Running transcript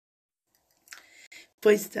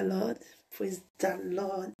Praise the Lord. Praise the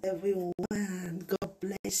Lord, everyone. God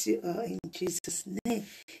bless you all in Jesus' name.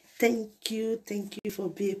 Thank you for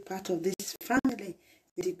being part of this family.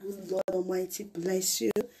 May the good Lord Almighty bless you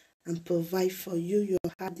and provide for you your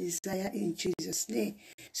heart desire in Jesus' name.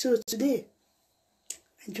 So today,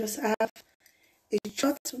 I just have a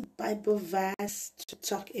short Bible verse to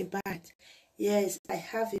talk about. Yes, I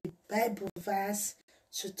have a Bible verse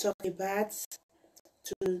to talk about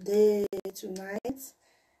tonight.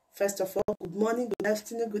 First of all, good morning, good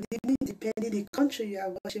afternoon, good evening, depending the country you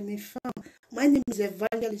are watching me from. My name is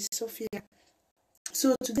Evangelist Sophia.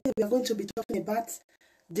 So today we are going to be talking about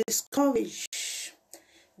discouragement.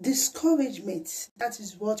 That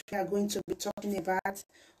is what we are going to be talking about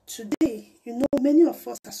today. You know, many of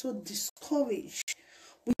us are so discouraged.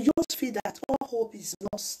 We just feel that all hope is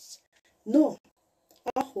lost. No,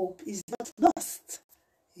 all hope is not lost.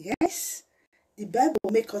 Yes. The Bible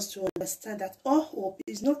makes us to understand that all hope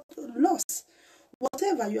is not lost.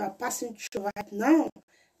 Whatever you are passing through right now,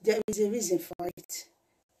 there is a reason for it.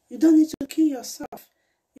 You don't need to kill yourself.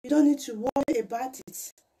 You don't need to worry about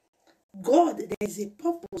it. God, there is a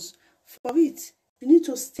purpose for it. You need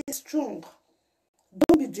to stay strong.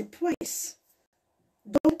 Don't be depressed.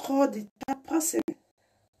 Don't call the third person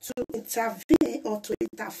to intervene or to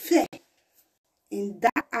interfere in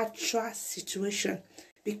that actual situation,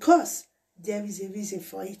 because there is a reason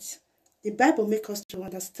for it. The Bible makes us to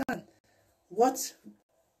understand what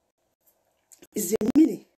is the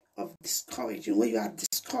meaning of discouraging. When you are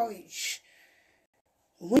discouraged,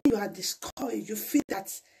 you feel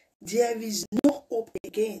that there is no hope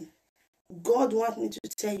again. God wants me to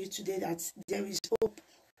tell you today that there is hope.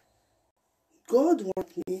 God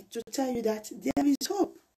wants me to tell you that there is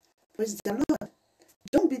hope. Praise the Lord.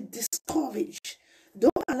 Don't be discouraged.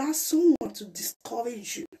 Don't allow someone to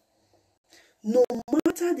discourage you. No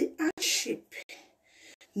matter the hardship,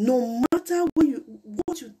 no matter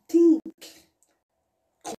what you think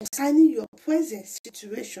concerning your present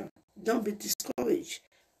situation, don't be discouraged.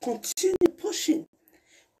 Continue pushing.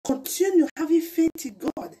 Continue having faith in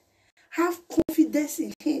God. Have confidence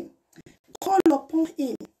in Him. Call upon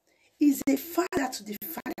Him. He's a father to the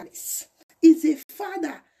fatherless. He's a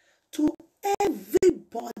father to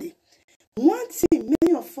everybody. One thing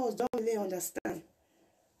many of us don't really understand.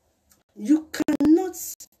 You cannot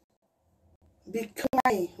be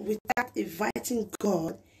crying without inviting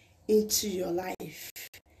God into your life,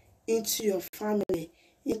 into your family,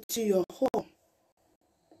 into your home.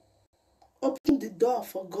 Open the door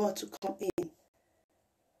for God to come in.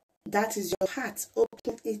 That is your heart.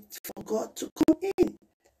 Open it for God to come in.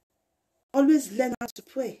 Always learn how to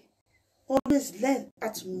pray. Always learn how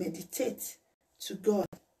to meditate to God.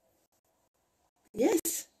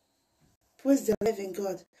 Yes. Praise the living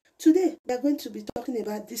God. Today, we are going to be talking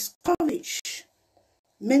about discourage.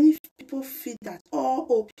 Many people feel that all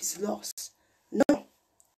hope is lost. No,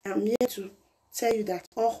 I'm here to tell you that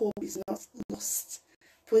all hope is not lost.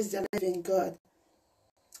 Praise the living God.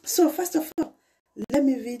 So, first of all, let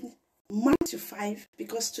me read Matthew 5,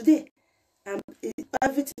 because today,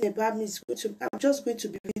 everything about me is I'm just going to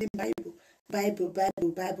be reading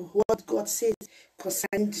Bible, what God says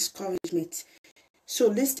concerning discouragement. So,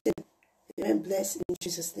 listen. Amen. Bless in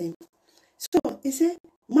Jesus' name. So, it says,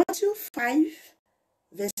 Matthew 5,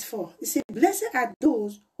 verse 4. It says, blessed are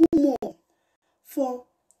those who mourn, for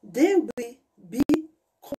they will be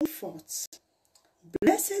comforted.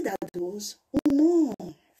 Blessed are those who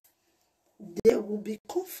mourn. There will be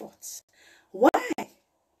comfort. Why?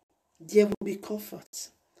 There will be comfort.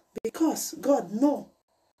 Because God knows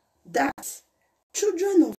that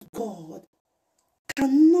children of God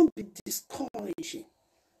cannot be discouraged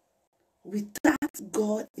without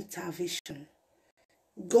God's intervention.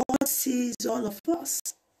 God sees all of us.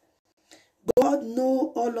 God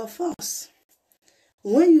knows all of us.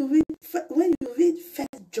 When you read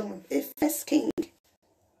First King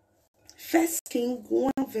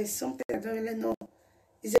 1 verse something I don't really know,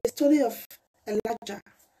 is a story of Elijah.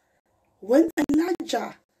 When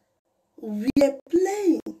Elijah we are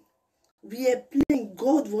playing,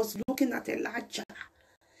 God was looking at Elijah.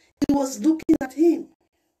 He was looking at him.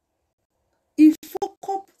 He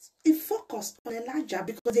focused on Elijah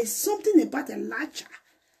because there's something about Elijah.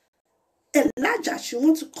 Elijah she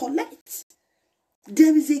wants to collect.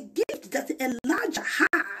 There is a gift that Elijah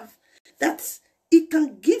have that he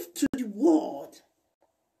can give to the world.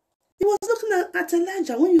 He was looking at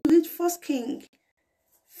Elijah. When you read First King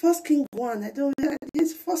 1, I don't know,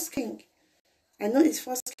 it's First King. I know it's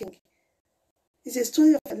First King. It's a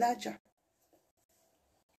story of Elijah.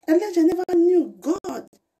 Elijah never knew God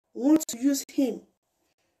wants to use him.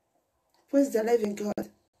 Praise the living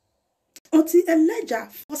God. until Elijah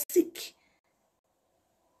was sick.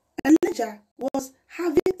 Elijah was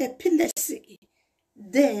having epilepsy.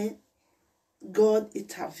 Then God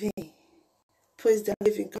intervened. Praise the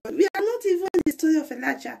living God. We are not even in the story of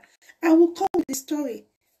Elijah. I will come with the story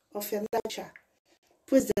of Elijah.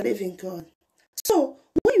 Praise the living God. So,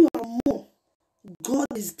 when you are more, God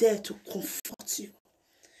is there to comfort you.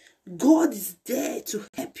 God is there to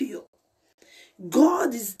help you.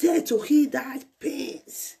 God is there to heal that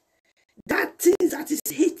pains. That thing that is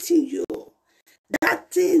hitting you.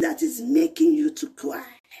 That thing that is making you to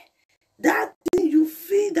cry. That thing you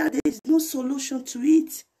feel that there is no solution to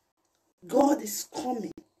it. God is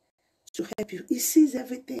coming to help you. He sees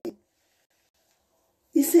everything.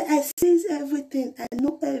 He said, I see everything. I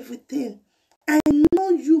know everything. I know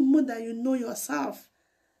you more than you know yourself.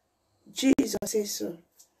 Jesus says so.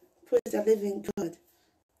 Praise the living God.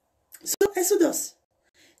 So Exodus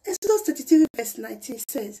 33 verse 19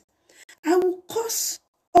 says, I will cause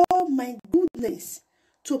all my goodness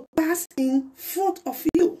to pass in front of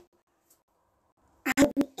you. I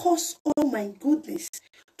will cause all my goodness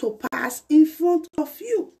to pass in front of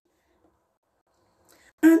you.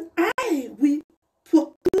 And I will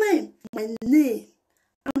proclaim my name.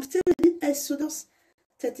 I'm still in Exodus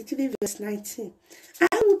 33 verse 19.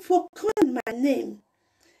 I will proclaim my name,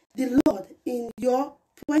 the Lord, in your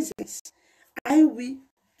presence. I will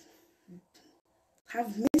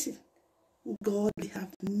have mercy. God will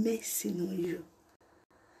have mercy on you.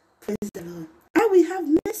 Praise the Lord. I will have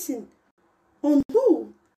mercy on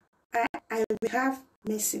who? I will have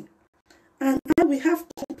mercy. And I will have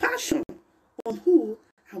compassion on who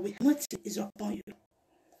I will have mercy is upon you.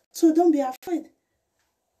 So don't be afraid.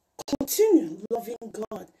 Continue loving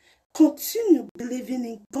God. Continue believing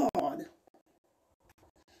in God.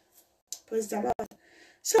 Praise the Lord.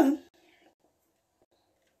 So,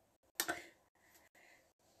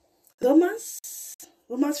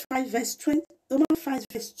 Romans 5 verse 20, Romans 5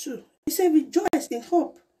 verse 2. He said, rejoice in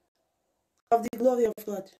hope of the glory of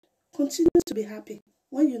God. Continue to be happy.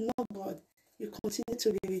 When you know God, you continue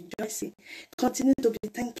to be rejoicing. Continue to be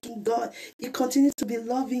thanking God. You continue to be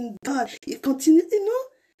loving God. You continue,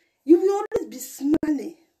 you will always be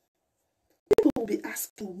smiling. People will be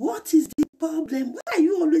asking, what is the problem? Why are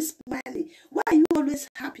you always smiling? Why are you always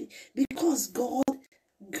happy? Because God's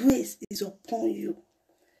grace is upon you.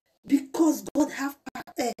 Because God have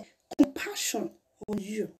compassion on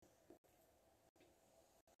you.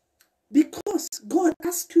 Because God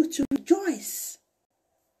asks you to rejoice.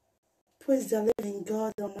 Praise the living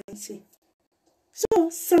God Almighty. So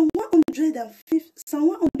Psalm 109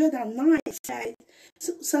 says,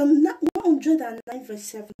 Psalm 109 verse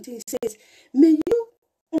 17 says, may you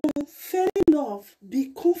unfailing love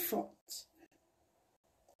be comfort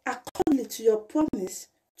according to your promise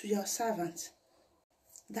to your servant.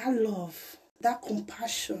 That love, that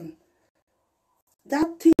compassion,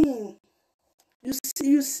 that thing you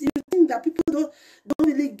think that people don't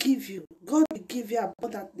really give you, God will give you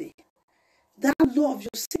abundantly. That love you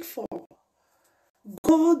seek for,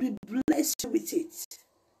 God will bless you with it.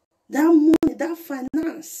 That money, that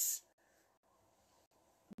finance,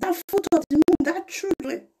 that fruit of the womb, that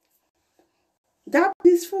children, that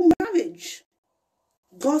peaceful marriage,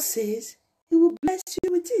 God says He will bless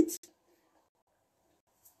you with it.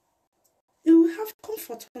 He will have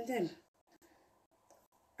comfort on them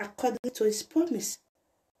according to His promise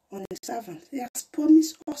on His servant. He has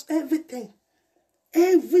promised us everything.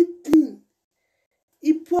 Everything.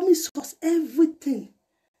 He promised us everything.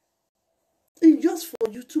 It's just for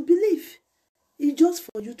you to believe. It's just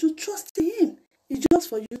for you to trust in Him. It's just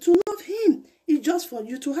for you to love Him. It's just for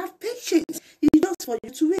you to have patience. It's just for you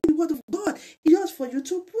to read the Word of God. It's just for you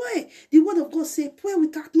to pray. The Word of God says, pray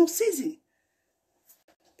without no ceasing.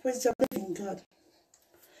 Praise the living God.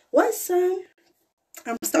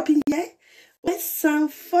 I'm stopping here. When Psalm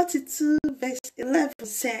 42 verse 11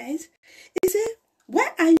 says, it says, why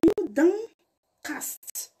are you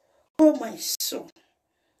downcast, O my soul?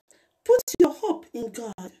 Put your hope in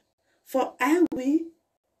God, for I will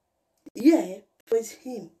praise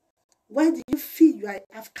Him. Why do you feel you are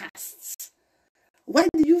outcast? Why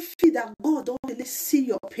do you feel that God don't really see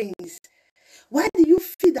your pains? Why do you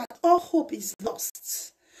feel that all hope is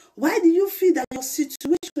lost? Why do you feel that your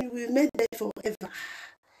situation will remain there forever?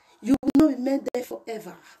 You will not remain there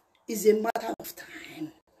forever. It's a matter of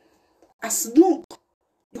time. As long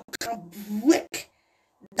you can break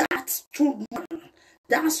that strong man,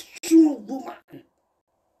 that strong woman,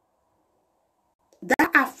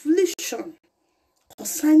 that affliction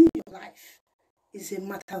concerning your life, is a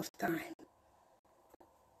matter of time.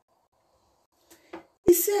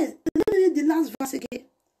 He says, let me read the last verse again.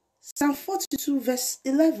 Psalm 42 verse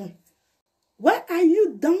 11. Why are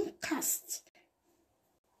you downcast?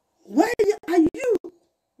 Why are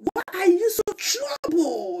you so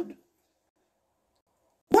troubled?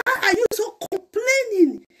 Why are you so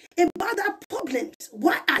complaining about that problems?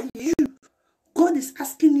 Why are you? God is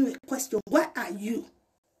asking you a question. Why are you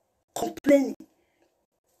complaining?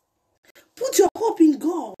 Put your hope in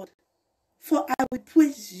God, for I will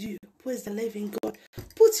praise you. Praise the living God.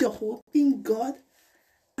 Put your hope in God,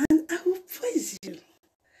 and I will praise you.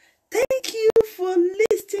 Thank you for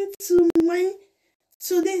listening to my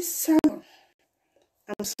today's sermon.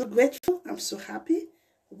 I'm so grateful. I'm so happy.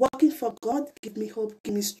 Working for God, give me hope,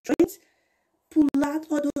 give me strength. Pull out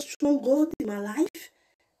all those strongholds in my life,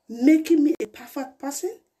 making me a perfect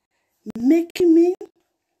person, making me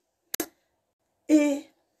a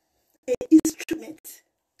instrument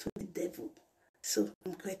to the devil. So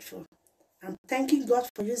I'm grateful. I'm thanking God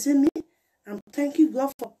for using me. I'm thanking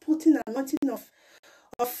God for putting the anointing of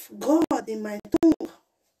God in my tongue.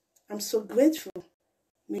 I'm so grateful.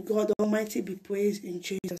 May God Almighty be praised in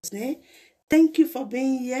Jesus' name. Thank you for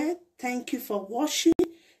being here. Thank you for watching.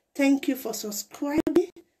 Thank you for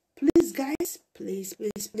subscribing. Please, guys, please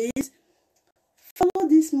follow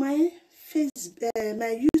this my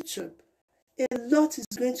my YouTube. A lot is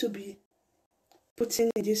going to be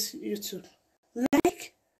putting in this YouTube.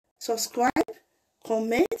 Like, subscribe,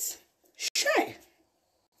 comment, share.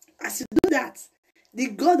 As you do that, the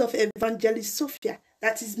God of Evangelist Sophia,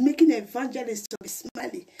 that is making evangelists to be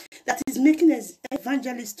smiling, that is making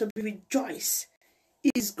evangelists to be rejoice,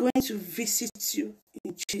 is going to visit you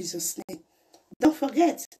in Jesus' name. Don't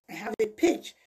forget, I have a page